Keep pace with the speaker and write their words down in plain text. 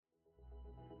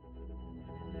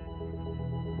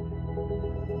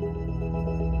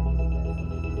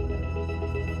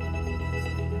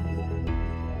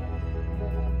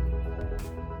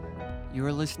You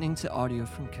are listening to audio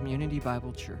from Community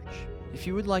Bible Church. If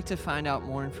you would like to find out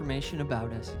more information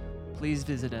about us, please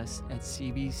visit us at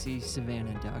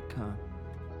cbcsavannah.com.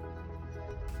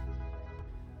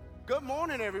 Good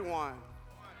morning, everyone.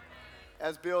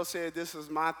 As Bill said, this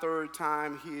is my third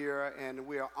time here, and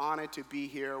we are honored to be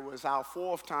here. It was our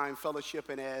fourth time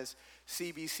fellowshipping as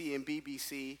CBC and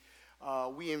BBC.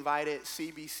 We invited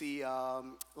CBC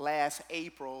last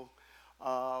April,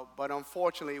 but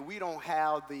unfortunately, we don't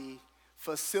have the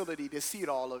facility to seat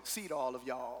all of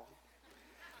y'all.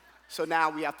 So now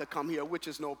we have to come here, which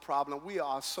is no problem. We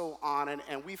are so honored,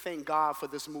 and we thank God for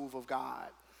this move of God.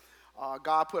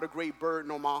 God put a great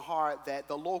burden on my heart that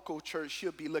the local church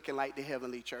should be looking like the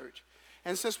heavenly church.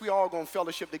 And since we all going to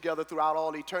fellowship together throughout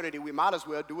all eternity, we might as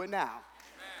well do it now.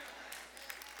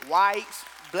 Amen. Whites,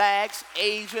 blacks,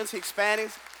 Asians,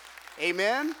 Hispanics,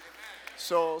 amen?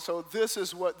 So this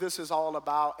is what this is all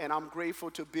about, and I'm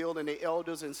grateful to Bill and the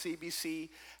elders in CBC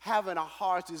having a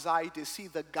heart's desire to see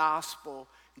the gospel.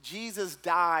 Jesus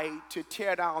died to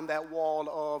tear down that wall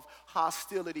of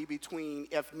hostility between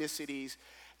ethnicities.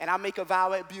 And I make a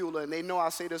vow at Beulah, and they know I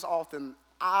say this often,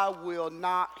 I will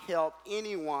not help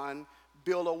anyone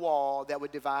build a wall that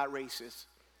would divide races.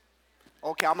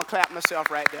 Okay, I'm going to clap myself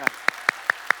right there.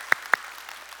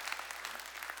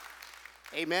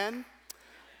 Amen.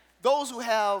 Those who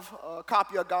have a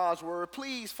copy of God's word,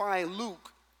 please find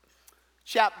Luke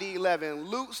chapter 11.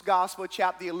 Luke's gospel,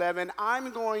 chapter 11.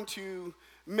 I'm going to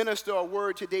minister a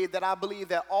word today that I believe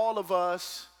that all of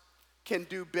us can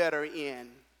do better in.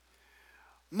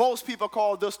 Most people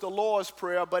call this the Lord's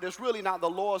Prayer, but it's really not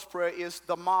the Lord's Prayer, it's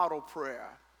the model prayer.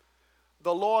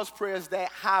 The Lord's Prayer is that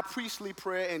high priestly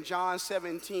prayer in John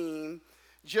 17.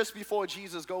 Just before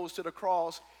Jesus goes to the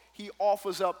cross, he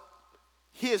offers up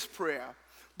his prayer.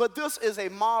 But this is a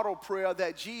model prayer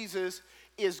that Jesus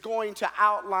is going to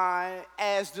outline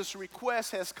as this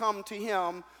request has come to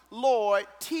him. Lord,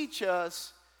 teach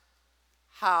us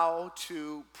how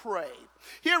to pray.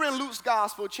 Here in Luke's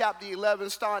Gospel, chapter 11,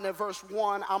 starting at verse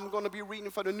 1, I'm going to be reading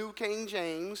for the New King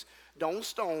James. Don't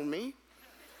stone me.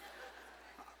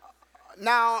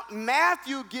 Now,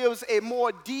 Matthew gives a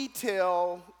more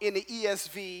detail in the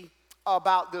ESV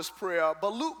about this prayer,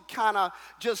 but Luke kind of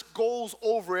just goes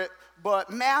over it,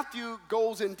 but Matthew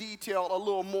goes in detail a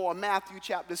little more, Matthew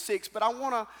chapter 6. But I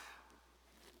want to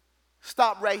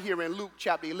stop right here in Luke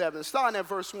chapter 11, starting at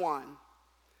verse 1.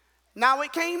 Now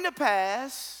it came to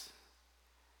pass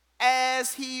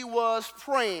as he was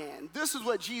praying. This is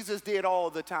what Jesus did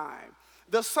all the time.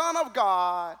 The Son of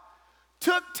God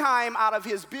took time out of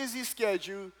his busy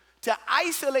schedule to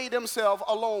isolate himself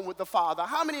alone with the Father.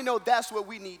 How many know that's what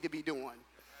we need to be doing?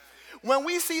 When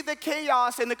we see the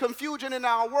chaos and the confusion in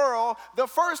our world, the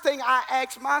first thing I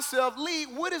ask myself, Lee,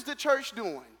 what is the church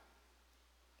doing?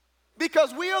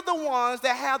 Because we are the ones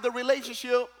that have the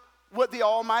relationship with the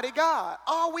Almighty God.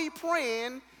 Are we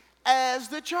praying as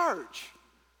the church?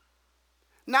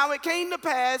 Now it came to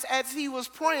pass as he was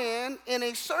praying in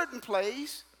a certain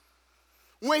place,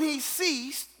 when he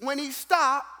ceased, when he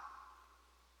stopped,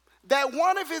 that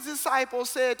one of his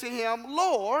disciples said to him,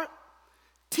 Lord,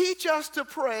 teach us to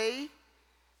pray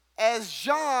as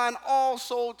John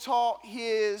also taught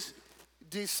his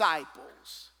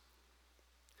disciples.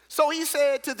 So he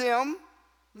said to them,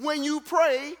 when you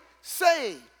pray,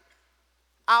 say,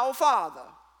 Our Father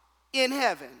in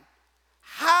heaven,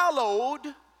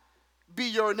 hallowed be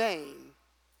your name.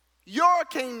 Your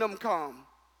kingdom come,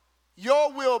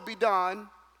 your will be done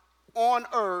on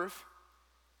earth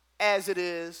as it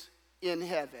is in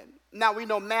heaven. Now we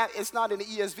know it's not in the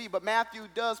ESV, but Matthew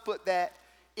does put that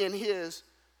in his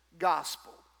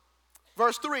gospel.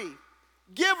 Verse 3,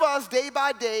 give us day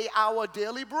by day our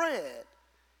daily bread,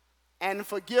 and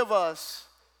forgive us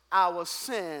our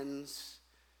sins.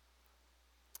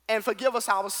 And forgive us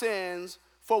our sins,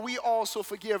 for we also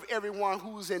forgive everyone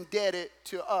who's indebted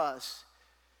to us.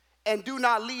 And do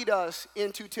not lead us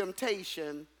into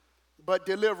temptation, but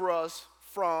deliver us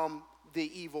from the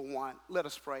evil one. Let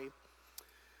us pray.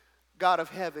 God of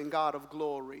heaven, God of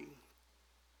glory,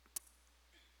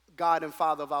 God and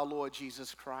Father of our Lord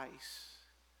Jesus Christ.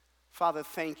 Father,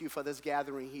 thank you for this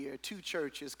gathering here. Two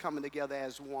churches coming together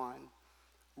as one,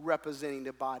 representing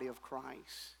the body of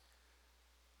Christ.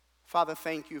 Father,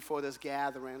 thank you for this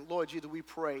gathering. Lord Jesus, we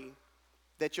pray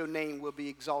that your name will be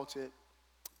exalted,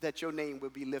 that your name will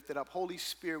be lifted up. Holy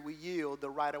Spirit, we yield the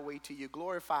right of way to you.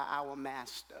 Glorify our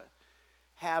Master.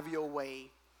 Have your way.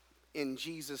 In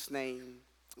Jesus' name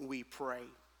we pray.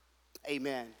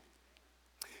 Amen.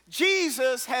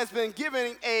 Jesus has been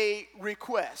given a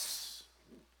request.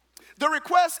 The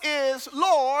request is,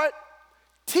 Lord,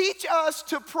 teach us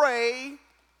to pray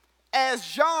as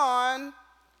John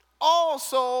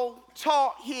also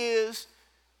taught his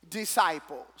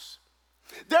disciples.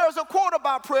 There's a quote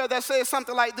about prayer that says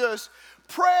something like this: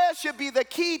 prayer should be the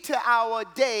key to our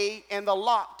day and the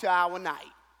lock to our night.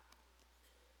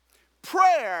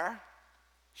 Prayer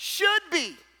should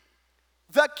be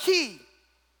the key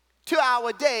to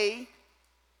our day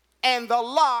and the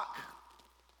lock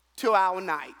to our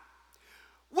night.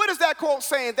 What is that quote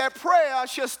saying? That prayer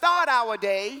should start our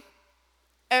day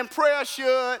and prayer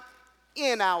should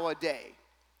end our day.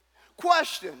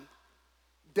 Question: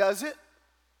 does it?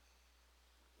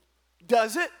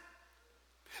 Does it?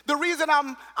 The reason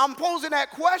I'm posing that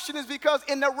question is because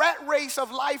in the rat race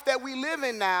of life that we live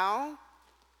in now,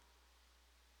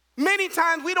 many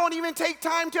times we don't even take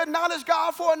time to acknowledge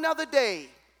God for another day.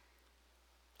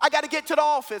 I got to get to the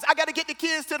office. I got to get the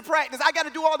kids to the practice. I got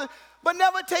to do all this. But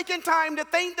never taking time to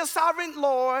thank the sovereign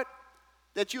Lord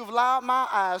that you've allowed my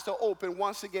eyes to open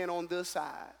once again on this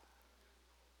side.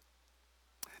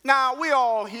 Now, we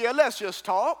all here, let's just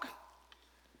talk.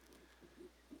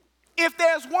 If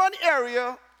there's one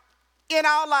area in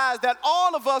our lives that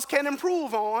all of us can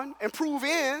improve on, improve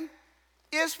in,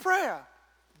 is prayer.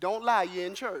 Don't lie, you're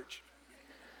in church.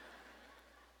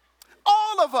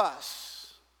 All of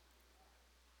us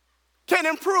can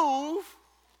improve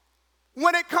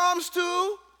when it comes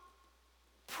to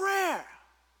prayer.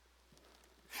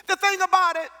 The thing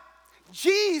about it,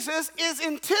 Jesus is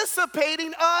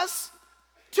anticipating us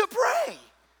to pray.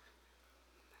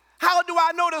 How do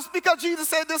I know this? Because Jesus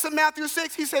said this in Matthew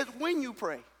 6. He says, when you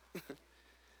pray.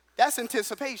 That's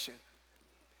anticipation.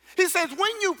 He says,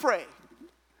 when you pray.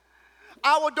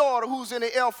 Our daughter, who's in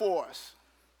the Air Force,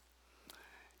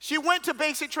 she went to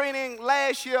basic training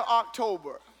last year,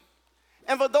 October.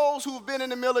 And for those who've been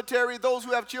in the military, those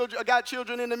who have children, got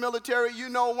children in the military, you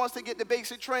know, once they get to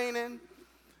basic training,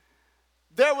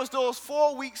 there was those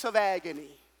 4 weeks of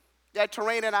agony that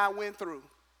Terrain and I went through.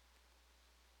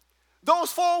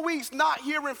 Those 4 weeks not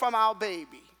hearing from our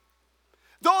baby.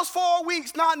 Those 4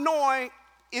 weeks not knowing,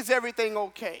 is everything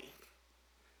okay?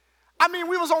 I mean,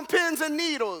 we was on pins and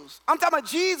needles. I'm talking about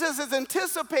Jesus is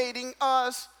anticipating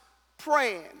us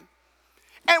praying.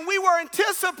 And we were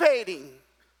anticipating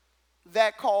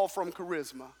that call from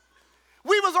Charisma.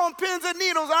 We was on pins and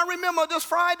needles. I remember this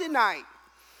Friday night,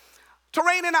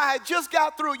 Terrain and I had just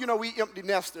got through, you know, we empty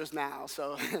nesters now,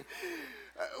 so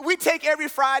we take every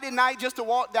Friday night just to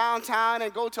walk downtown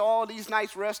and go to all these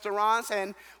nice restaurants.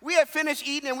 And we had finished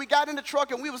eating and we got in the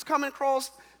truck and we was coming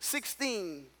across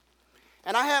 16.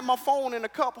 And I had my phone in a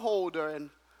cup holder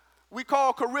and we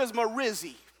called Charisma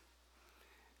Rizzy.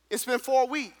 It's been 4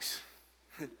 weeks.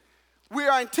 We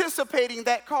are anticipating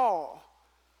that call.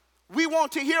 We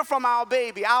want to hear from our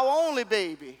baby, our only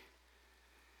baby.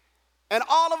 And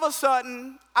all of a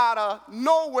sudden, out of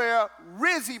nowhere,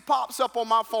 Rizzy pops up on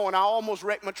my phone. I almost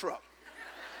wrecked my truck.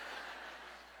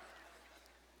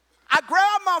 I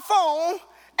grabbed my phone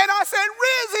and I said,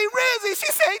 Rizzy.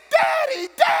 She said,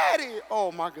 Daddy.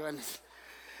 Oh my goodness.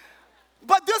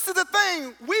 But this is the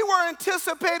thing. We were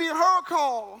anticipating her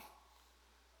call.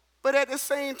 But at the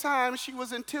same time, she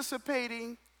was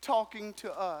anticipating talking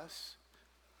to us.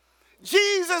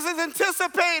 Jesus is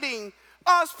anticipating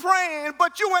us praying,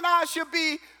 but you and I should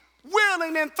be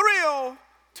willing and thrilled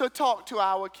to talk to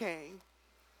our King.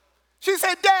 She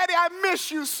said, Daddy, I miss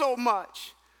you so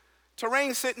much.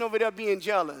 Terrain sitting over there being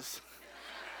jealous.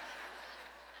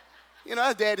 You know,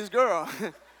 that's Daddy's girl.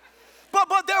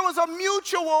 But there was a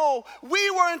mutual,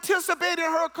 we were anticipating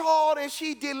her call and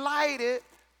she delighted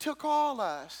to call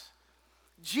us.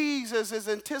 Jesus is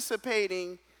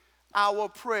anticipating our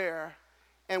prayer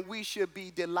and we should be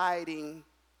delighting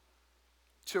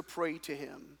to pray to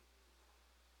him.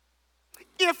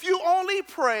 If you only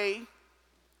pray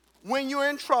when you're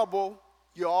in trouble,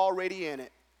 you're already in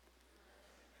it.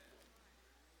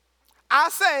 I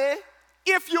say,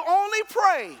 if you only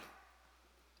pray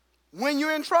when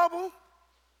you're in trouble,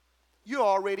 you're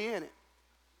already in it.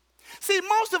 See,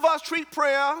 most of us treat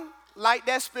prayer like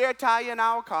that spare tire in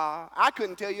our car. I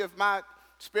couldn't tell you if my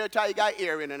spare tire got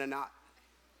air in it or not.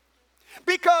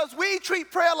 Because we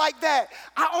treat prayer like that.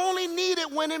 I only need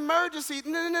it when emergencies.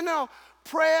 No.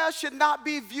 Prayer should not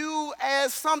be viewed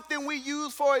as something we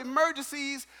use for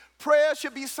emergencies. Prayer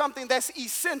should be something that's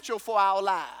essential for our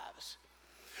lives.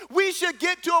 We should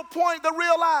get to a point to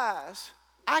realize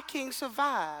I can't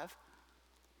survive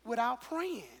without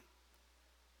praying.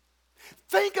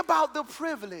 Think about the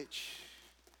privilege.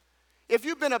 If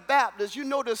you've been a Baptist, you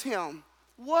know this hymn.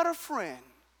 What a friend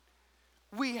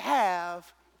we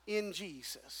have in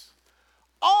Jesus.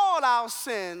 All our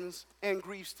sins and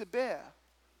griefs to bear.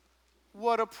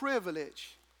 What a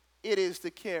privilege it is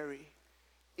to carry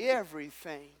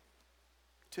everything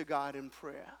to God in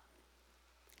prayer.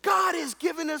 God has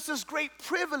given us this great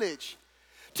privilege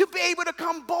to be able to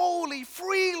come boldly,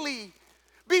 freely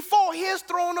before his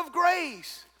throne of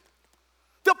grace,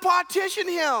 to petition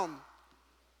him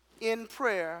in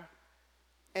prayer.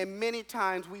 And many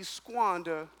times we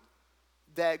squander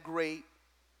that great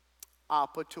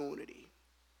opportunity.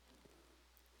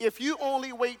 If you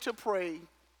only wait to pray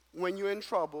when you're in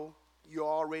trouble, you're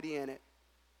already in it.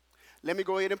 Let me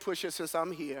go ahead and push it since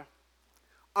I'm here.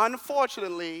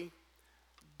 Unfortunately,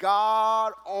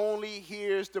 God only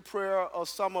hears the prayer of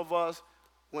some of us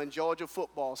when Georgia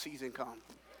football season comes.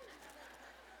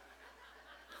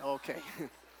 Okay.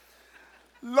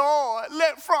 Lord,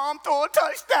 let Fromm throw a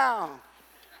touchdown.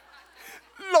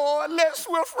 Lord, let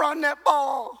Swift run that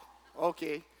ball.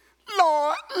 Okay.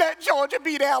 Lord, let Georgia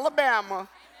beat Alabama.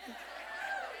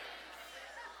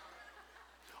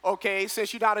 Okay,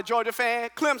 since you're not a Georgia fan,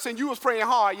 Clemson, you was praying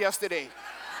hard yesterday.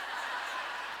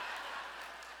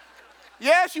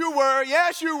 Yes, you were.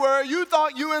 Yes, you were. You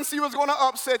thought UNC was going to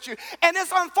upset you. And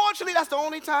it's unfortunately, that's the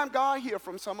only time God hears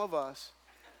from some of us.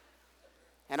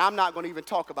 And I'm not going to even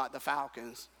talk about the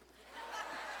Falcons.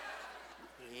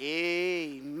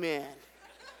 Amen.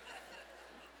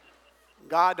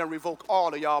 God done revoked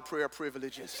all of y'all prayer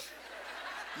privileges.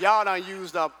 Y'all done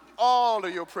used up all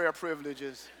of your prayer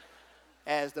privileges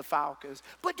as the Falcons.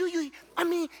 But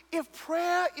if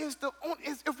prayer is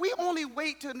if we only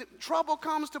wait till trouble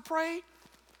comes to pray,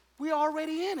 we're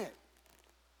already in it.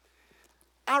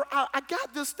 I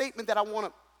got this statement that I want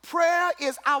to. Prayer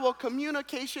is our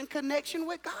communication connection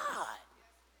with God.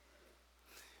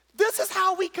 This is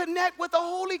how we connect with the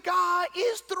Holy God,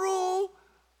 is through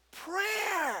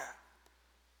prayer.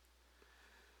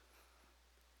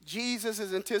 Jesus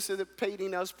is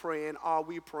anticipating us praying. Are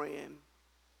we praying?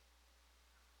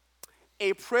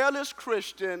 A prayerless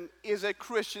Christian is a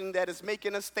Christian that is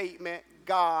making a statement,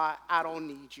 God, I don't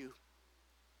need you.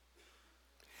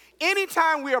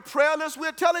 Anytime we are prayerless,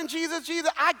 we're telling Jesus,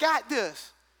 I got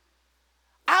this.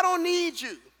 I don't need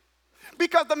you.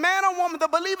 Because the man or woman, the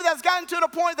believer that's gotten to the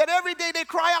point that every day they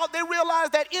cry out, they realize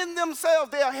that in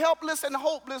themselves they are helpless and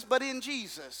hopeless, but in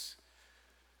Jesus,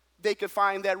 they could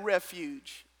find that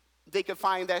refuge. They could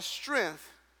find that strength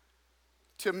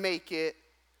to make it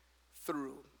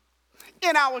through.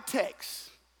 In our text,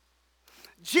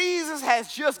 Jesus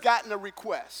has just gotten a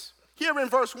request. Here in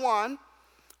verse 1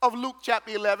 of Luke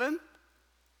chapter 11,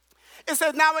 it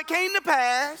says, now it came to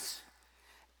pass,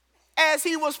 as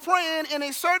he was praying in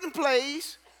a certain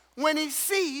place, when he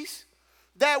ceased,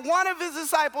 that one of his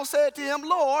disciples said to him,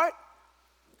 Lord,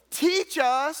 teach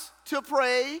us to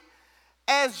pray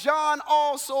as John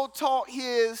also taught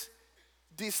his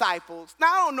disciples. Now,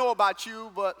 I don't know about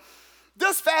you, but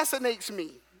this fascinates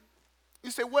me.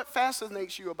 You say, what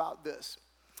fascinates you about this?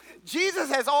 Jesus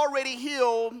has already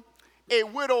healed a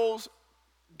widow's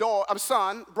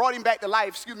son, brought him back to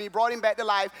life.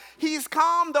 He's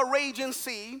calmed the raging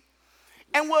sea.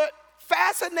 And what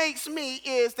fascinates me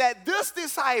is that this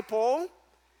disciple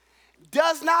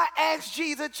does not ask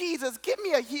Jesus, give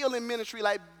me a healing ministry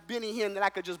like Benny Hinn that I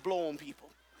could just blow on people.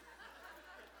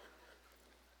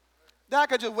 That I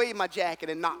could just wave my jacket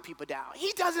and knock people down.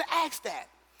 He doesn't ask that.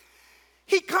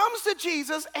 He comes to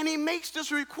Jesus and he makes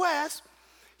this request.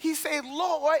 He said,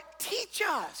 Lord, teach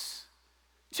us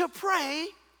to pray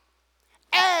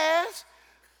as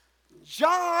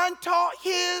John taught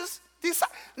his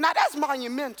disciples. Now that's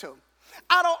monumental.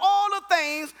 Out of all the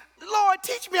things, Lord,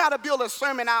 teach me how to build a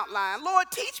sermon outline. Lord,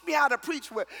 teach me how to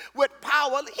preach with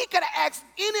power. He could have asked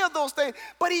any of those things,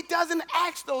 but he doesn't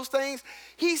ask those things.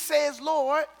 He says,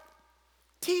 Lord,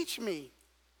 teach me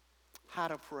how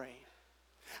to pray.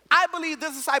 I believe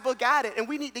this disciple got it, and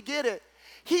we need to get it.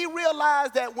 He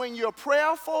realized that when you're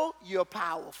prayerful, you're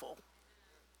powerful.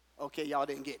 Okay, y'all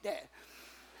didn't get that.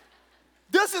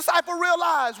 This disciple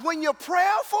realized when you're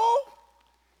prayerful,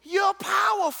 you're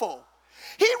powerful.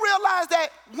 He realized that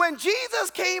when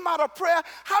Jesus came out of prayer,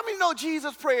 how many know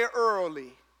Jesus prayed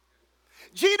early?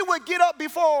 Jesus would get up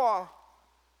before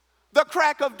the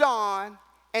crack of dawn,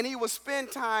 and he would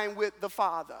spend time with the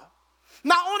Father.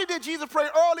 Not only did Jesus pray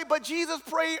early, but Jesus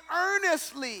prayed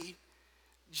earnestly.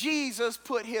 Jesus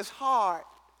put his heart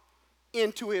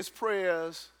into his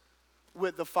prayers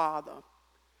with the Father.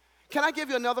 Can I give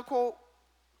you another quote?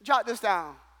 Jot this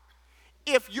down.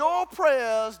 If your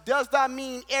prayers does not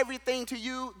mean everything to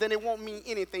you, then it won't mean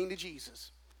anything to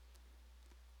Jesus.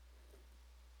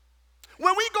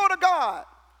 When we go to God,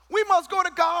 we must go to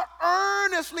God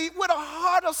earnestly with a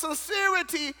heart of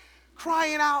sincerity,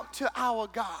 crying out to our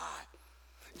God.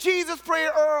 Jesus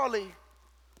prayed early,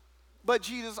 but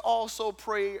Jesus also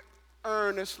prayed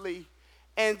earnestly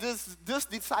And this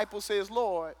disciple says,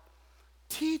 Lord,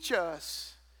 teach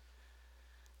us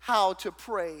how to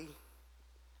pray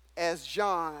as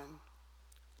John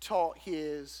taught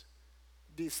his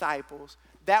disciples.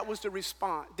 That was the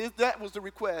response. That was the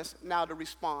request, now the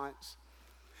response.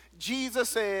 Jesus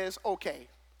says, okay,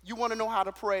 you want to know how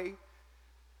to pray?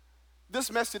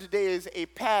 This message today is a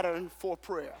pattern for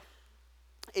prayer.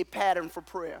 A pattern for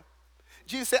prayer.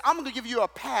 Jesus said, I'm going to give you a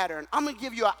pattern. I'm going to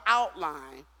give you an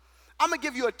outline. I'm going to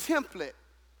give you a template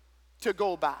to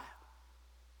go by.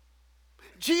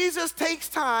 Jesus takes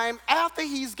time after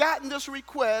he's gotten this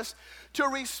request to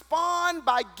respond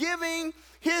by giving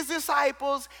his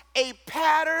disciples a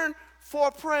pattern for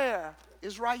prayer.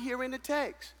 It's right here in the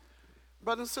text.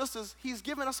 Brothers and sisters, he's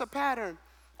given us a pattern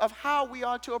of how we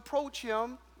are to approach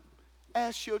him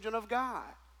as children of God.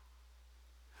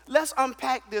 Let's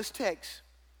unpack this text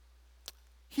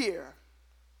here.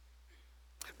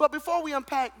 But before we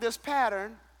unpack this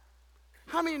pattern,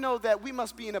 how many know that we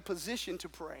must be in a position to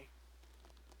pray?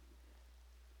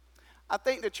 I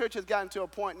think the church has gotten to a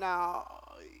point now,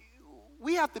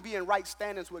 we have to be in right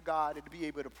standings with God to be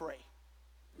able to pray.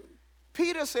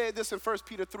 Peter said this in 1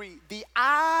 Peter 3, the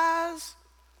eyes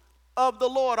of the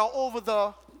Lord are over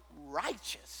the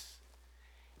righteous,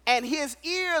 and his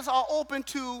ears are open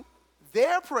to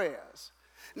their prayers.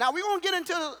 Now, we're going to get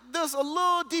into this a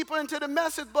little deeper into the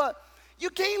message, but you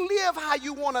can't live how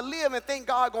you want to live and think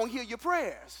God going to hear your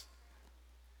prayers.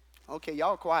 Okay,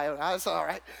 y'all quiet. That's all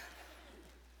right.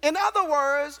 In other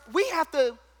words, we have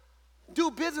to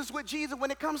do business with Jesus when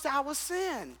it comes to our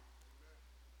sin.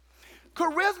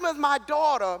 Charisma is my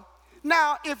daughter.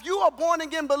 Now, if you are a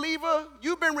born-again believer,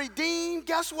 you've been redeemed,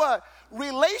 guess what?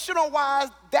 Relational-wise,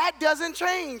 that doesn't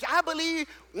change. I believe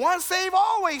once saved,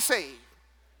 always saved,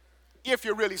 if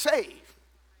you're really saved.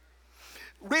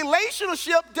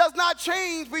 Relationship does not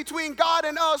change between God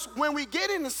and us when we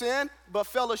get into sin, but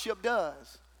fellowship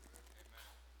does.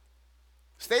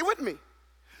 Stay with me.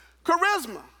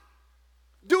 Charisma.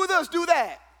 Do this, do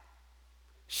that.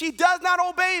 She does not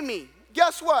obey me.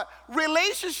 Guess what?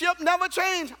 Relationship never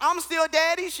changed. I'm still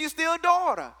daddy, she's still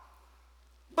daughter.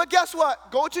 But guess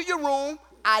what? Go to your room.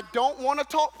 I don't want to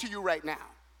talk to you right now.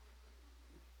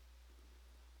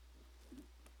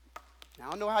 I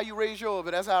don't know how you raise yours,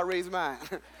 but that's how I raise mine.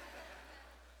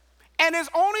 And it's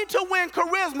only to when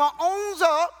Charisma owns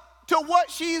up to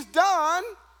what she's done,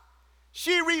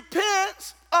 she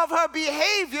repents of her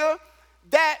behavior,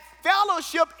 that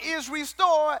fellowship is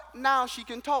restored. Now she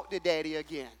can talk to daddy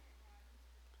again.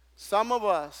 Some of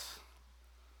us,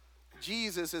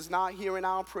 Jesus is not hearing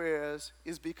our prayers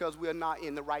is because we're not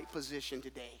in the right position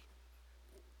today.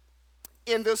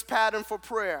 In this pattern for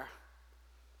prayer,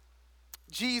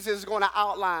 Jesus is going to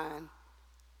outline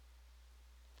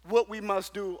what we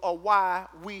must do or why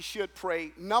we should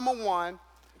pray. Number one,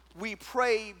 we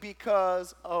pray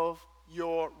because of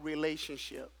your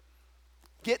relationship.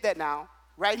 Get that now.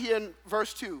 Right here in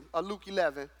verse 2 of Luke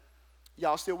 11.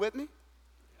 Y'all still with me?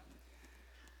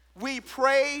 We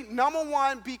pray, number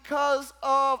one, because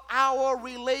of our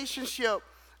relationship.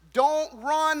 Don't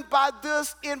run by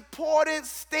this important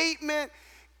statement.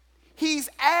 He's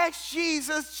asked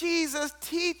Jesus, Jesus,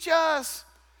 teach us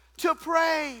to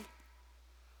pray.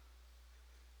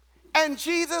 And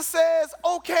Jesus says,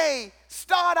 okay,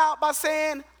 start out by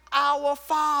saying, our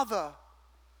Father.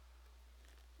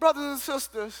 Brothers and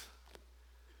sisters,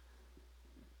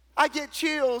 I get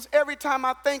chills every time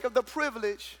I think of the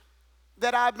privilege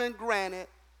that I've been granted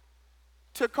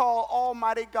to call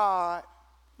Almighty God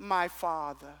my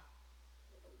Father.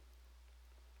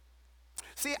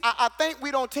 See, I think we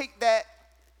don't take that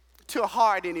to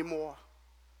heart anymore.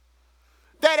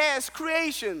 That as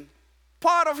creation,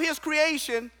 part of his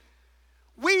creation,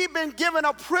 we've been given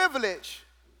a privilege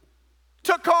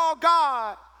to call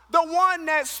God the one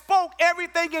that spoke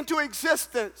everything into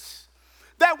existence,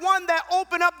 that one that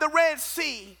opened up the Red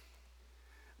Sea,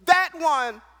 that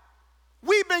one,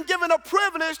 we've been given a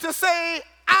privilege to say,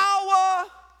 our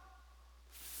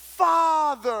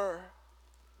Father.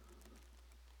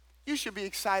 You should be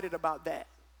excited about that.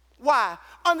 Why?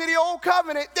 Under the old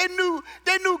covenant, they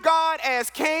knew God as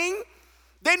King,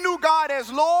 they knew God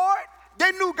as Lord,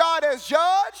 they knew God as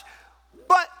Judge,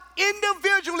 but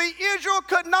individually, Israel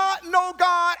could not know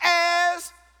God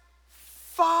as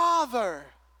Father.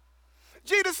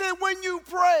 Jesus said, when you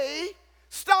pray,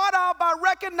 start out by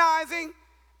recognizing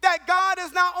that God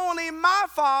is not only my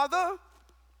Father,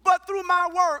 but through my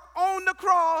work on the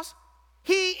cross,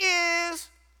 he is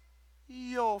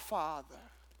your Father.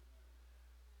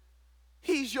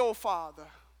 He's your Father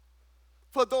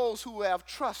for those who have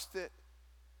trusted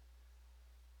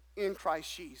in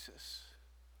Christ Jesus.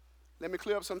 Let me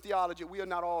clear up some theology. We are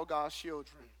not all God's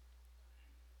children.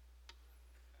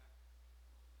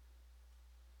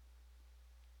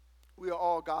 We are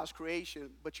all God's creation,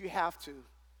 but you have to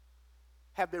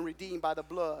have been redeemed by the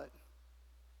blood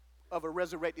of a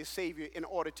resurrected Savior in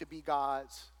order to be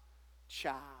God's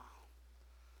child.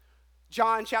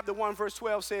 John chapter 1 verse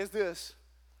 12 says this,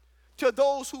 to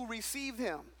those who received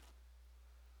him,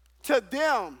 to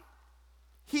them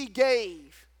he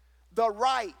gave the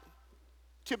right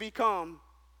to become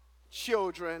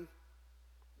children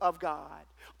of God.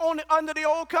 Under the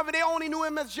old covenant, they only knew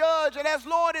him as judge and as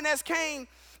Lord and as King.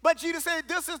 But Jesus said,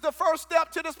 this is the first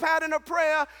step to this pattern of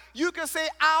prayer. You can say,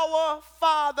 our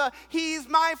Father. He's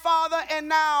my Father. And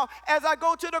now, as I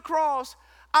go to the cross,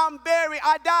 I'm buried.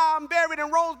 I die, I'm buried,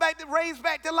 and raised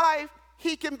back to life.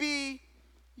 He can be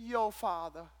your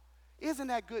Father. Isn't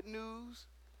that good news?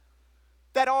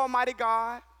 That Almighty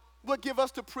God will give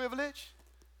us the privilege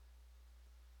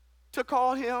to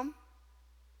call him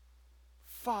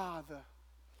Father.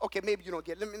 Okay, maybe you don't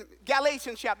get it.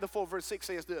 Galatians chapter 4, verse 6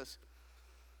 says this.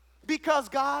 Because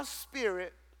God's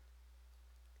Spirit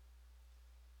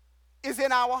is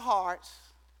in our hearts,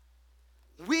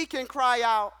 we can cry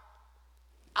out,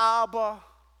 Abba,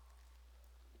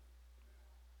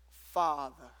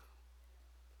 Father.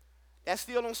 That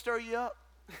still don't stir you up?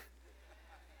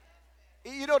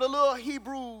 You know, the little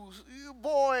Hebrews,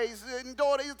 boys and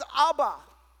daughters, Abba.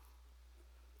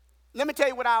 Let me tell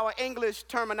you what our English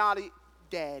terminology,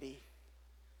 daddy,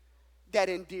 that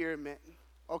endearment.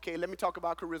 Okay, let me talk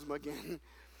about Charisma again.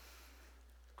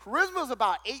 Charisma was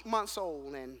about 8 months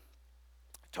old, and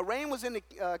Terrain was in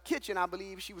the kitchen, I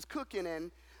believe. She was cooking,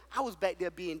 and I was back there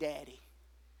being daddy.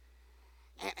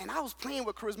 And I was playing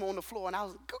with Charisma on the floor, and I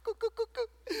was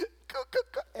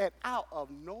and out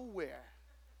of nowhere,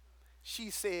 she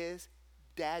says,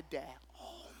 Dad.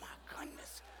 Oh, my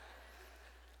goodness.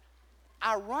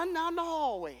 I run down the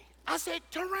hallway. I said,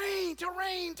 Terrain.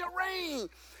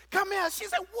 Come here. She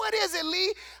said, what is it,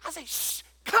 Lee? I said, shh,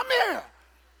 come here.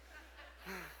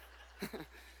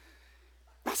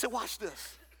 I said, watch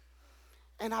this.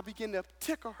 And I began to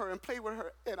tickle her and play with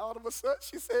her. And all of a sudden,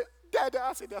 she said, Dad.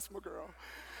 I said, that's my girl.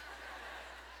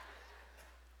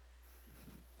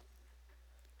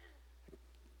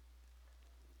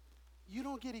 You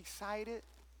don't get excited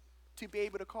to be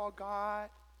able to call God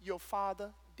your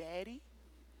Father, Daddy?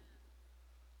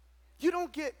 You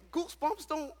don't get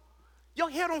goosebumps, your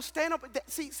hair don't stand up.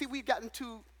 See, we've gotten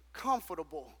too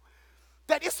comfortable.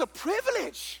 That it's a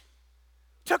privilege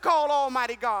to call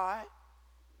Almighty God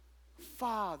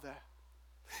Father.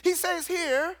 He says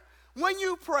here, when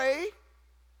you pray,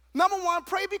 number one,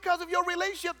 pray because of your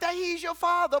relationship that he's your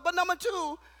Father. But number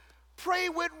two, pray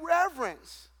with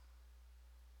reverence.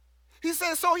 He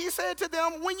said to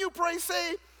them, when you pray,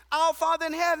 say, our Father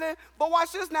in heaven, but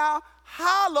watch this now,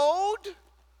 hallowed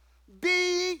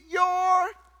be your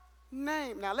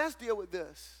name. Now let's deal with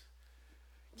this.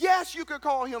 Yes, you could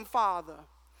call him Father.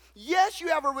 Yes, you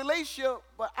have a relationship,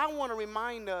 but I want to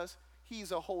remind us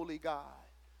he's a holy God.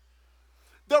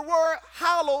 The word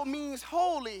hallowed means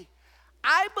holy.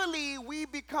 I believe we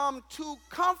become too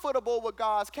comfortable with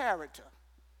God's character.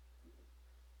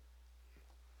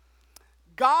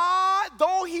 God,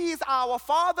 though he's our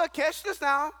Father, catch this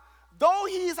now, though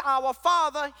he's our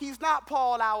Father, he's not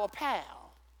Paul, our pal.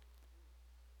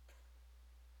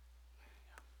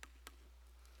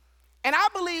 And I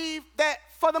believe that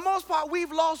for the most part,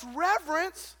 we've lost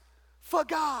reverence for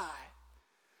God.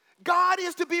 God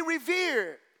is to be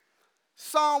revered.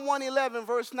 Psalm 111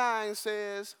 verse 9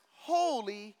 says,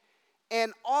 holy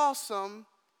and awesome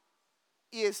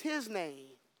is his name.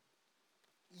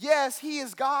 Yes, he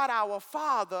is God our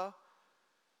Father,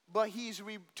 but he's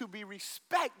to be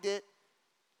respected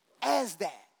as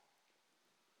that.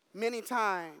 Many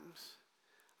times,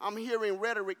 I'm hearing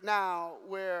rhetoric now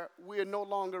where we're no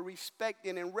longer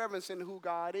respecting and reverencing who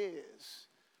God is.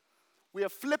 We are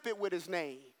flippant with his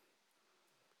name.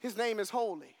 His name is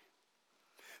holy.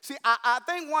 See, I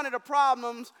think one of the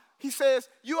problems, he says,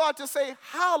 you ought to say,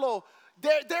 hallow.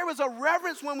 There is a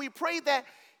reverence when we pray that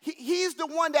he's the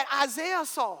one that Isaiah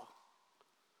saw.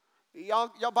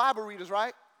 Y'all Bible readers,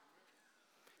 right?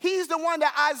 He's the one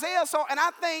that Isaiah saw, and I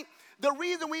think the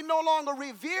reason we no longer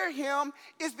revere him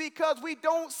is because we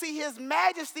don't see his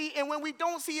majesty, and when we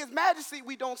don't see his majesty,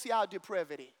 we don't see our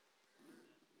depravity.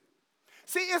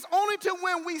 See, it's only to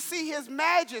when we see his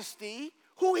majesty,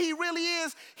 who he really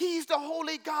is, he's the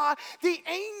holy God. The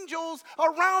angels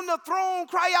around the throne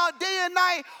cry out day and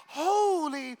night,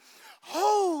 holy,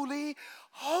 holy,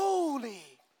 holy.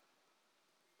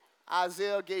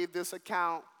 Isaiah gave this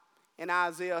account in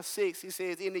Isaiah 6. He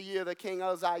says, in the year that King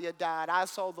Uzziah died, I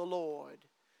saw the Lord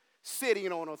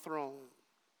sitting on a throne,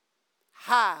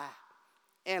 high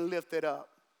and lifted up.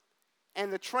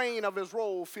 And the train of his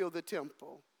robe filled the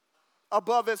temple.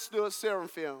 Above it stood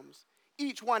seraphims.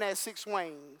 Each one had 6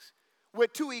 wings.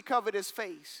 With 2 he covered his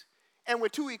face, and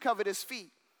with 2 he covered his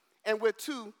feet, and with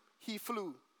 2 he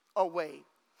flew away.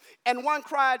 And one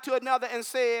cried to another and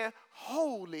said,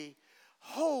 Holy,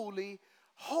 holy,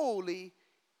 holy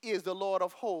is the Lord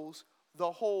of hosts.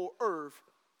 The whole earth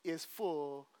is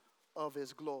full of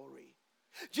his glory.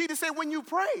 Jesus said, when you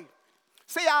pray,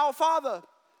 say, Our Father,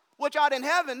 which art in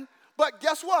heaven, but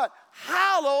guess what?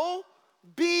 Hallowed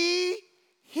be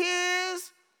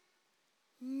his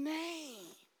name.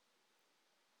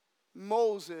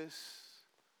 Moses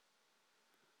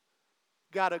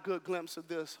got a good glimpse of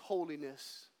this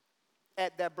holiness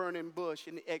at that burning bush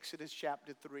in Exodus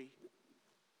chapter 3.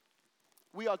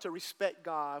 We ought to respect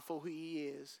God for who he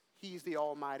is. He's the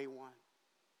Almighty One.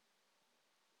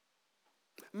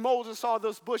 Moses saw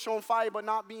this bush on fire but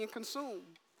not being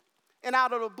consumed. And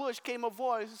out of the bush came a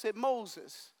voice that said,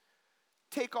 Moses,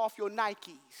 take off your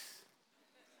Nikes.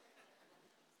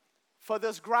 For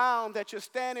this ground that you're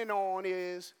standing on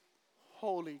is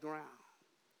holy ground.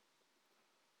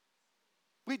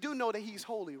 We do know that he's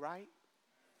holy, right?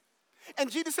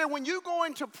 And Jesus said, when you go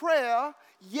into prayer,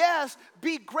 yes,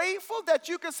 be grateful that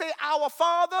you can say, Our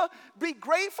Father. Be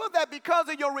grateful that because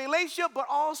of your relationship, but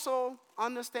also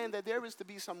understand that there is to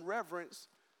be some reverence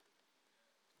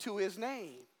to his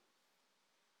name.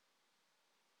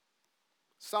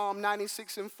 Psalm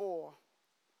 96:4.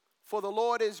 For the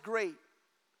Lord is great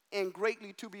and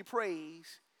greatly to be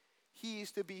praised. He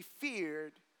is to be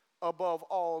feared above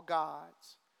all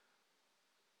gods.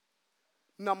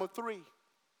 Number 3.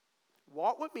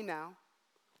 Walk with me now.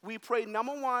 We pray,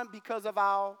 number 1, because of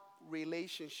our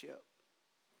relationship.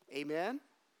 Amen.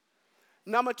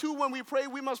 Number 2, when we pray,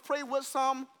 we must pray with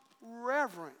some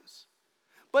reverence.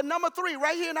 But number 3,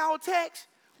 right here in our text,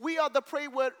 we are to pray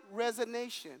with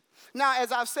resignation. Now,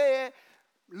 as I've said,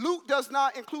 Luke does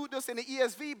not include this in the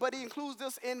ESV, but he includes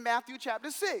this in Matthew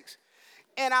chapter 6.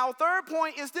 And our third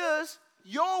point is this: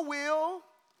 your will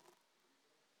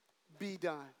be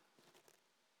done.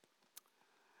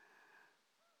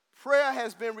 Prayer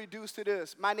has been reduced to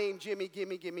this: my name, Jimmy,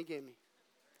 gimme, gimme, gimme.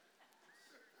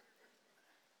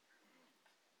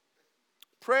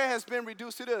 Prayer has been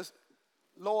reduced to this: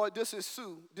 Lord, this is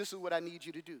Sue. This is what I need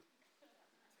you to do.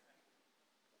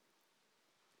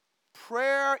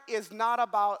 Prayer is not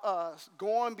about us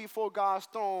going before God's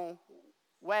throne,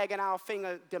 wagging our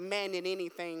finger, demanding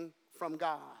anything from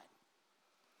God.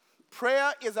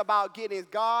 Prayer is about getting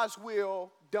God's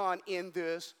will done in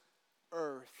this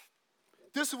earth.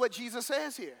 This is what Jesus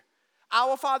says here.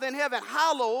 Our Father in heaven,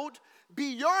 hallowed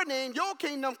be your name, your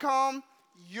kingdom come,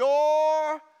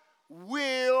 your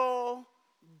will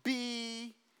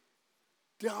be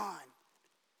done.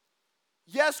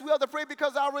 Yes, we are to pray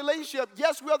because of our relationship.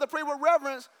 Yes, we are to pray with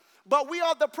reverence, but we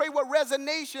are to pray with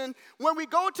resignation. When we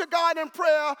go to God in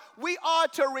prayer, we are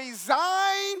to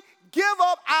resign, give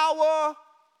up our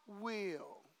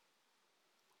will.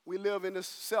 We live in this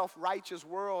self-righteous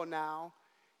world now,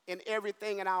 and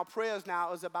everything in our prayers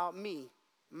now is about me,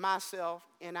 myself,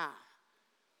 and I.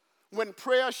 When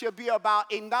prayer should be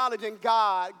about acknowledging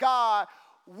God. God,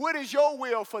 what is your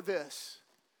will for this?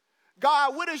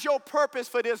 God, what is your purpose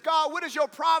for this? God, what is your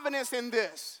providence in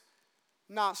this?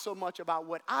 Not so much about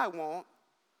what I want,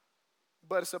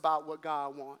 but it's about what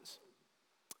God wants.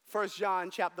 1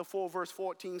 John chapter 4, verse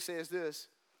 14 says this: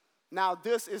 now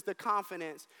this is the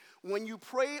confidence. When you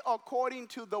pray according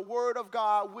to the word of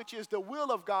God, which is the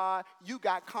will of God, you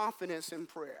got confidence in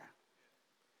prayer.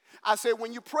 I said,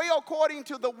 when you pray according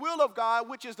to the will of God,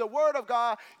 which is the word of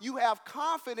God, you have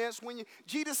confidence.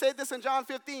 Jesus said this in John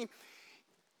 15,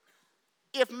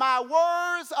 if my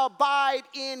words abide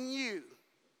in you.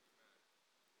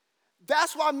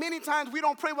 That's why many times we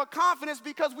don't pray with confidence,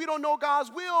 because we don't know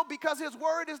God's will, because his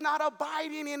word is not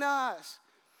abiding in us.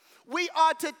 We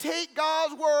are to take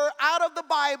God's word out of the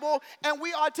Bible and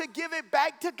we are to give it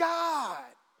back to God.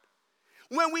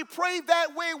 When we pray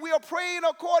that way, we are praying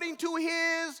according to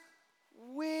his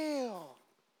will.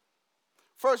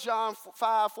 1 John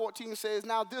 5:14 says,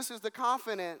 now this is the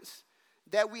confidence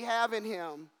that we have in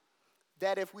him,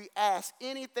 that if we ask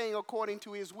anything according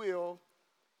to his will,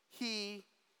 he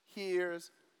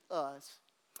hears us.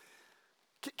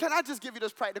 Can I just give you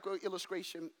this practical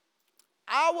illustration?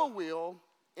 Our will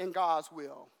and God's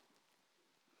will.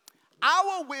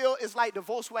 Our will is like the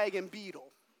Volkswagen Beetle.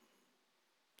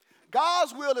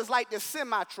 God's will is like the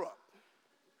semi-truck.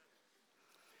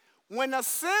 When a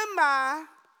semi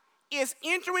is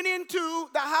entering into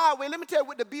the highway, let me tell you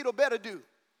what the Beetle better do.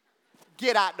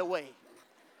 Get out the way.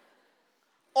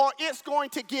 or it's going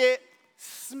to get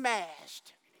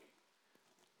smashed.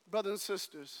 Brothers and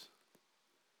sisters,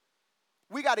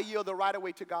 we got to yield the right of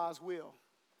way to God's will.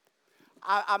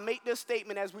 I make this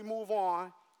statement as we move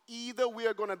on. Either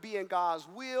we're going to be in God's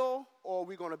will or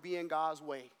we're going to be in God's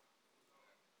way.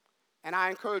 And I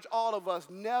encourage all of us,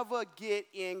 never get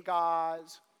in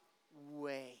God's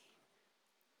way.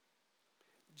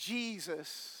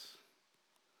 Jesus,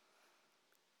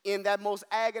 in that most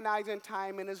agonizing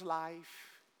time in his life,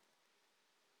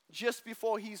 just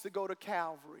before he's to go to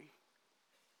Calvary,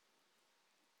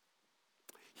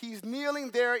 he's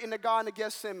kneeling there in the Garden of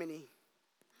Gethsemane,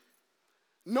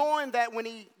 knowing that when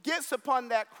he gets upon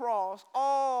that cross,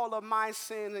 all of my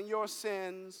sins and your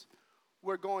sins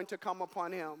were going to come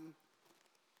upon him.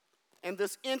 And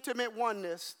this intimate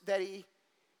oneness that he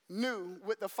knew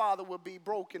with the Father would be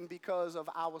broken because of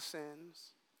our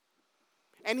sins.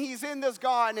 And he's in this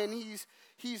garden and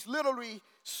he's literally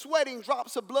sweating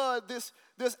drops of blood. This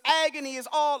agony is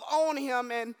all on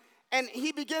him, and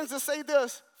he begins to say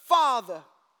this, Father,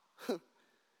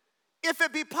 if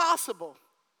it be possible,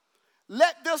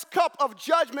 let this cup of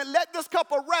judgment, let this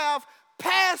cup of wrath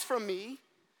pass from me,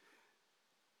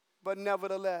 but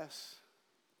nevertheless,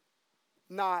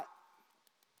 not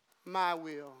my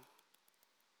will.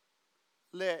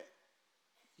 Let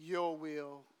your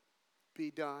will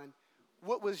be done.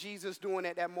 What was Jesus doing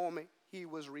at that moment? He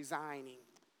was resigning.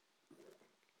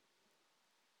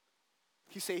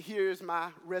 He said, here's my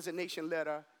resignation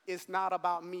letter. It's not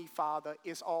about me, Father.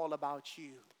 It's all about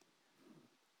you.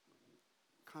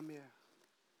 Come here.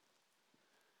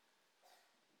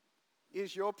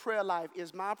 Is your prayer life,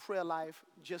 is my prayer life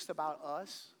just about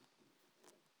us?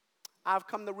 I've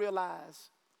come to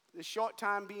realize the short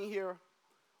time being here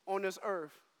on this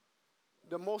earth,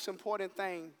 the most important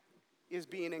thing is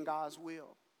being in God's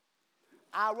will.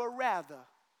 I would rather,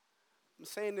 I'm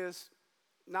saying this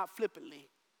not flippantly,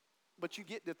 but you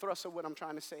get the thrust of what I'm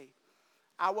trying to say.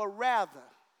 I would rather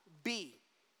be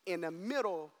in the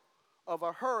middle of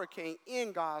a hurricane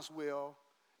in God's will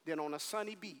than on a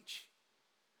sunny beach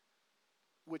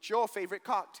with your favorite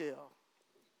cocktail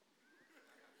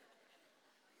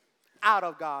out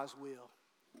of God's will.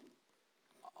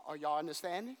 Are y'all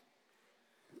understanding?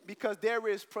 Because there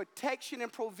is protection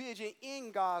and provision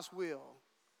in God's will.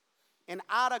 And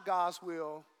out of God's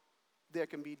will, there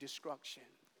can be destruction.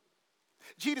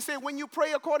 Jesus said, when you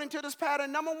pray according to this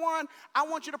pattern, number one, I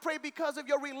want you to pray because of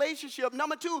your relationship.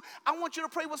 Number two, I want you to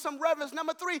pray with some reverence.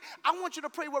 Number three, I want you to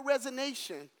pray with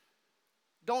resignation.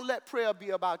 Don't let prayer be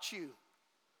about you.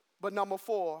 But number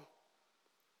four,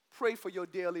 pray for your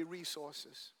daily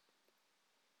resources.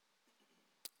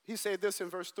 He said this in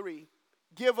verse 3,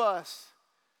 give us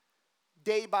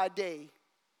day by day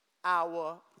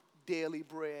our daily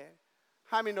bread.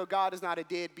 How many know God is not a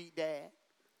deadbeat dad?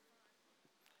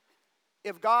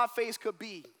 If God's face could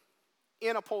be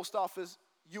in a post office,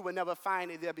 you would never find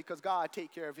it there because God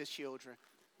takes care of his children.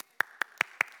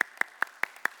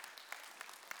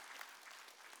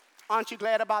 Aren't you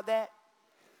glad about that?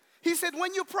 He said,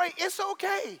 when you pray, it's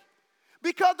okay.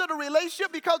 Because of the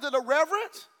relationship, because of the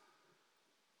reverence,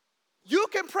 you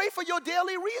can pray for your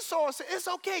daily resources. It's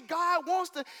okay. God wants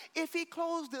to, if he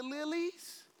clothes the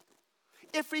lilies,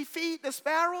 if he feed the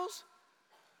sparrows,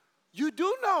 you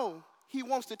do know he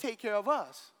wants to take care of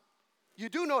us. You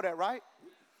do know that, right?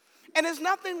 And there's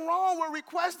nothing wrong with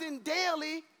requesting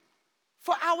daily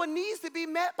for our needs to be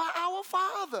met by our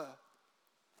Father.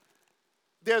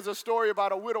 There's a story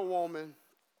about a widow woman.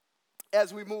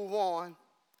 As we move on,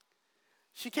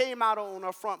 she came out on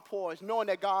her front porch knowing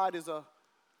that God is a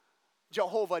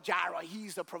Jehovah Jireh.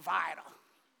 He's the provider.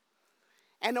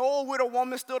 And the old widow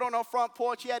woman stood on her front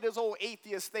porch. She had this old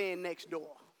atheist staying next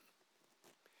door.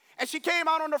 And she came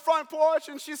out on the front porch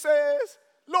and she says,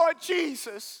 Lord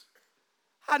Jesus,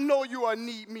 I know you are a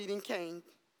need-meeting king,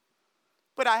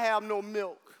 but I have no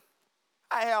milk.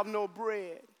 I have no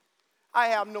bread. I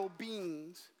have no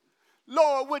beans.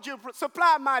 Lord, would you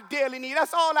supply my daily need?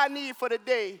 That's all I need for the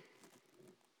day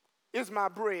is my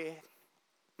bread,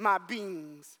 my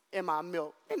beans, and my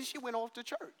milk. And she went off to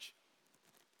church.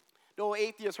 The old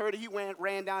atheist heard it. He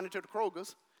ran down into the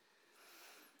Kroger's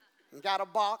and got a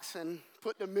box and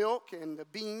put the milk and the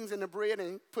beans and the bread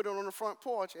and put it on the front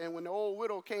porch. And when the old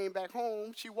widow came back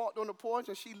home, she walked on the porch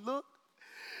and she looked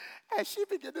and she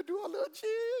began to do a little jig.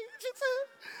 She said,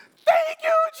 thank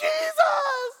you,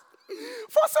 Jesus,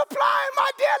 for supplying my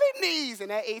daily needs.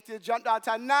 And that atheist jumped out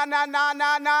and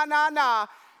said, nah.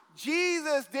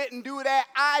 Jesus didn't do that.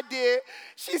 I did.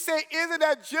 She said, isn't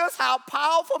that just how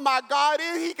powerful my God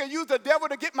is? He can use the devil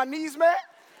to get my needs met.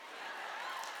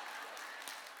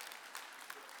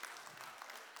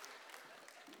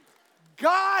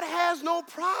 God has no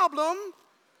problem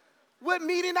with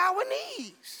meeting our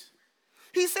needs.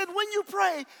 He said, when you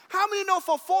pray, how many know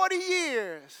for 40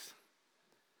 years,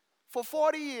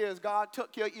 God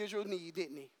took care of Israel's need,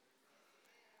 didn't he?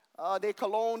 Their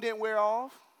cologne didn't wear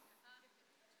off.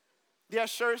 Their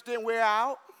shirts didn't wear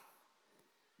out.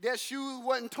 Their shoes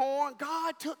wasn't torn.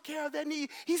 God took care of their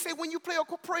need. He said, when you pray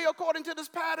according to this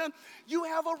pattern, you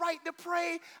have a right to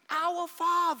pray our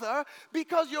Father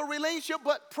because your relationship,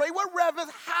 but pray with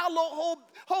reverence,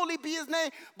 holy be his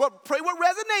name, but pray with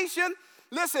resignation.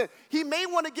 Listen, he may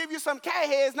want to give you some cat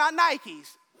heads, not Nikes.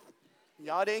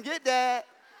 Y'all didn't get that.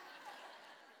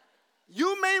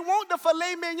 You may want the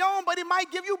filet mignon, but he might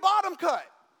give you bottom cut.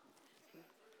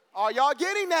 Are y'all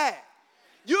getting that?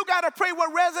 You got to pray with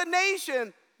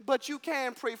resignation, but you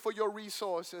can pray for your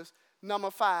resources.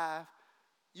 Number 5,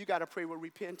 you got to pray with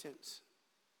repentance.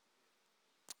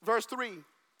 Verse 3,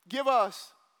 give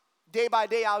us day by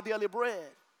day our daily bread.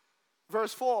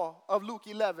 Verse 4 of Luke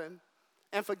 11,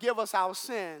 and forgive us our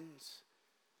sins.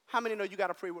 How many know you got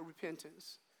to pray with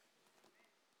repentance?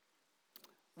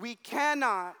 We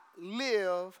cannot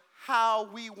live how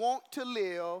we want to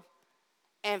live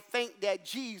and think that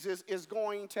Jesus is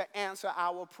going to answer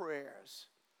our prayers.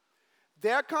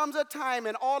 There comes a time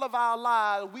in all of our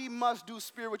lives we must do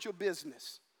spiritual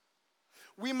business.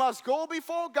 We must go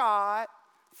before God,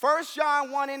 1 John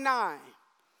 1:9.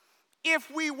 If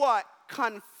we what?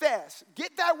 Confess.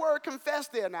 Get that word confess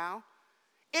there now.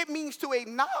 It means to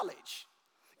acknowledge.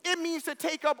 It means to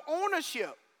take up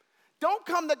ownership. Don't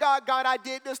come to God, God, I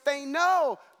did this thing.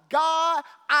 No, God,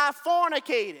 I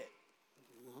fornicated.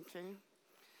 Okay.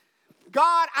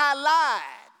 God, I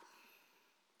lied.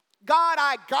 God,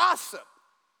 I gossip.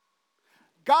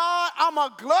 God, I'm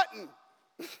a glutton.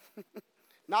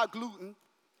 Not gluten.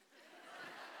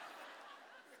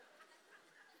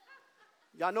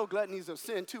 Y'all know gluttony is a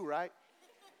sin too, right?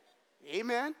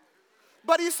 Amen.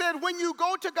 But he said when you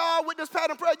go to God with this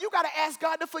pattern of prayer, you got to ask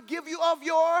God to forgive you of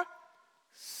your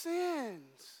sins.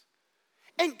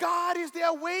 And God is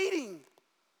there waiting.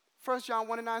 1 John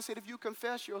 1:9 said, if you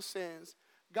confess your sins,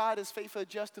 God is faithful and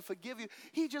just to forgive you.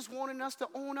 He just wanted us to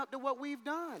own up to what we've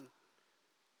done.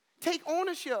 Take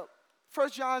ownership. 1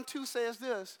 John 2 says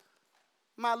this,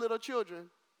 my little children,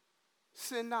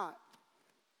 sin not.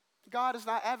 God is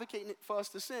not advocating for us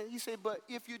to sin. He said, but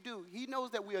if you do, he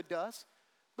knows that we are dust,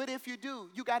 but if you do,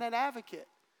 you got an advocate.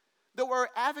 The word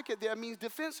advocate there means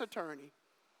defense attorney.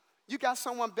 You got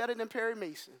someone better than Perry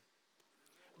Mason,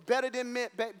 better than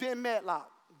Ben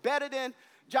Medlock, better than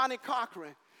Johnny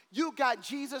Cochran. You got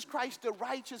Jesus Christ the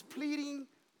righteous pleading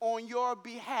on your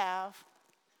behalf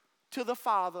to the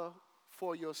Father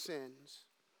for your sins.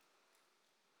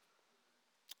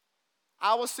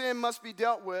 Our sin must be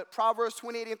dealt with. Proverbs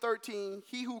 28:13,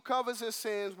 he who covers his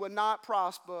sins will not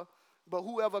prosper, but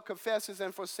whoever confesses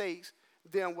and forsakes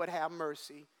them would have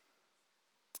mercy.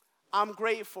 I'm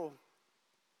grateful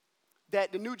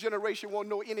that the new generation won't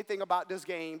know anything about this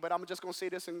game, but I'm just going to say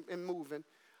this in moving.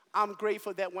 I'm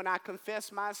grateful that when I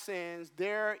confess my sins,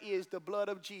 there is the blood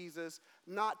of Jesus,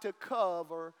 not to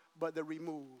cover, but to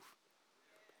remove.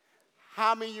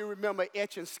 How many of you remember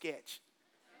Etch and Sketch?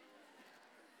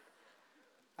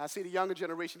 I see the younger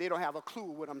generation, they don't have a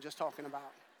clue what I'm just talking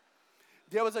about.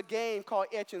 There was a game called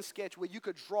Etch and Sketch where you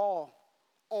could draw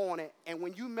on it, and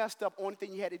when you messed up, only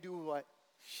thing you had to do was what?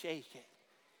 Shake it.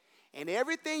 And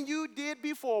everything you did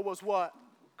before was what?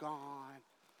 Gone.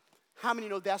 How many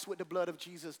know that's what the blood of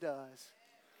Jesus does?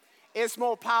 It's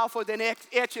more powerful than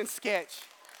Etch and Sketch.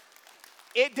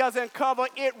 It doesn't cover,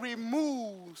 it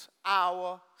removes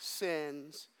our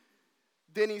sins.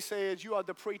 Then he says, you are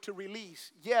to pray to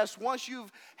release. Yes, once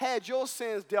you've had your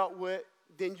sins dealt with,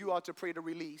 then you are to pray to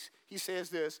release. He says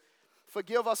this,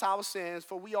 forgive us our sins,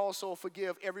 for we also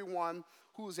forgive everyone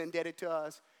who's indebted to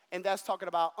us. And that's talking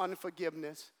about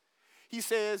unforgiveness. He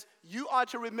says, you are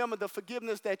to remember the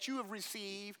forgiveness that you have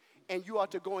received, and you are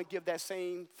to go and give that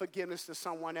same forgiveness to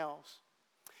someone else.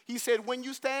 He said, when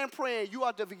you stand praying, you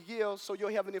are to forgive, so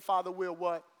your Heavenly Father will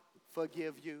what?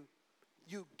 Forgive you.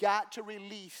 You got to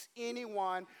release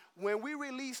anyone. When we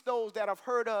release those that have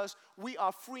hurt us, we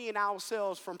are freeing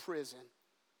ourselves from prison.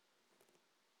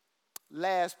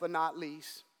 Last but not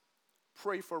least,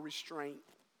 pray for restraint.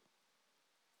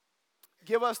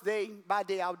 Give us day by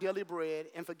day our daily bread,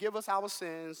 and forgive us our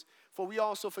sins, for we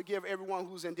also forgive everyone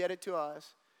who's indebted to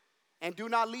us. And do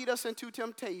not lead us into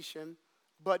temptation,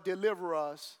 but deliver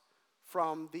us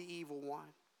from the evil one.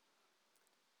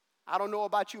 I don't know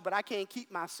about you, but I can't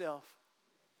keep myself.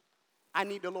 I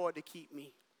need the Lord to keep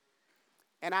me.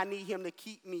 And I need him to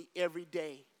keep me every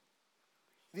day.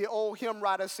 The old hymn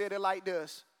writer said it like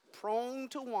this, prone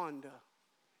to wander,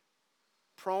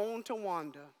 prone to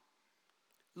wander.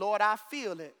 Lord, I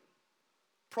feel it,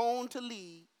 prone to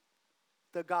lead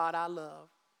the God I love.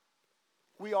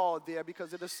 We all there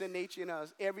because of the sin nature in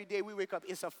us. Every day we wake up,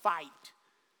 it's a fight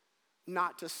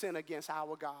not to sin against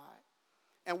our God.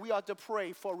 And we ought to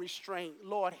pray for restraint.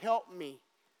 Lord, help me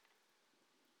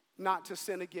not to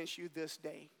sin against you this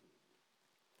day.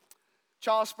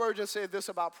 Charles Spurgeon said this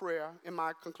about prayer in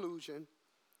my conclusion.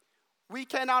 We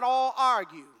cannot all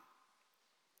argue,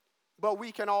 but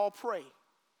we can all pray.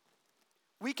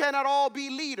 We cannot all be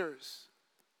leaders,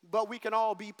 but we can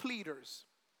all be pleaders.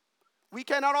 We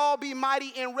cannot all be mighty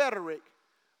in rhetoric,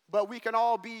 but we can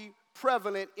all be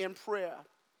prevalent in prayer.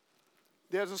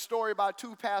 There's a story about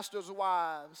two pastors'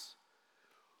 wives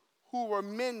who were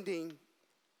mending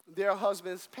their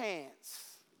husband's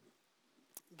pants.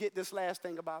 Get this last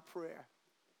thing about prayer.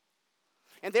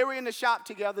 And they were in the shop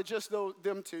together, just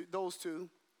those two.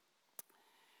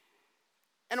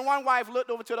 And one wife looked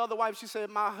over to the other wife. She said,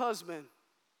 my husband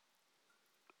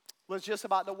was just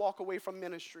about to walk away from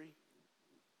ministry.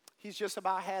 He's just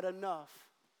about had enough.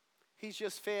 He's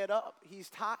just fed up. He's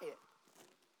tired.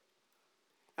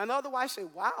 And the other wife said,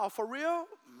 wow, for real?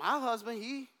 My husband,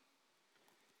 he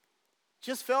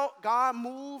just felt God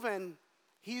move, and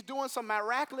he's doing some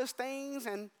miraculous things,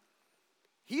 and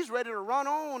he's ready to run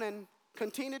on and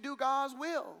continue to do God's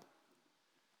will.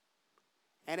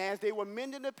 And as they were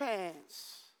mending the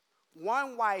pants,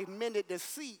 one wife mended the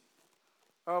seat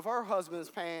of her husband's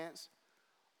pants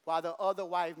while the other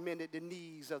wife mended the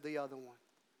knees of the other one.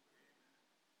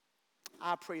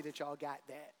 I pray that y'all got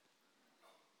that.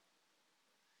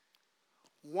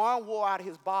 One wore out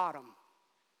his bottom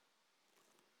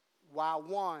while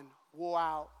one wore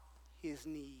out his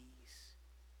knees.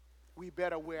 We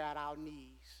better wear out our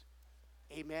knees.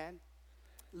 Amen.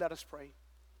 Let us pray.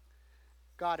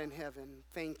 God in heaven,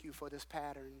 thank you for this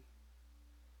pattern.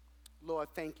 Lord,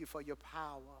 thank you for your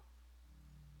power.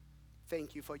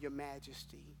 Thank you for your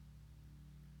majesty.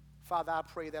 Father, I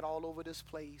pray that all over this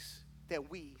place that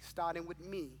we, starting with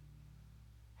me,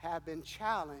 have been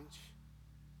challenged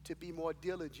to be more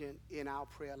diligent in our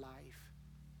prayer life.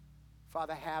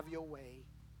 Father, have your way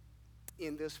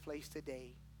in this place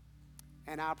today.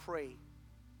 And I pray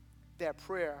that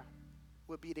prayer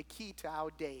will be the key to our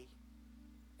day.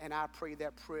 And I pray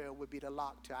that prayer will be the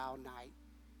lock to our night.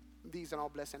 These are all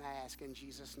blessings I ask in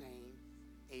Jesus' name.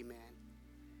 Amen.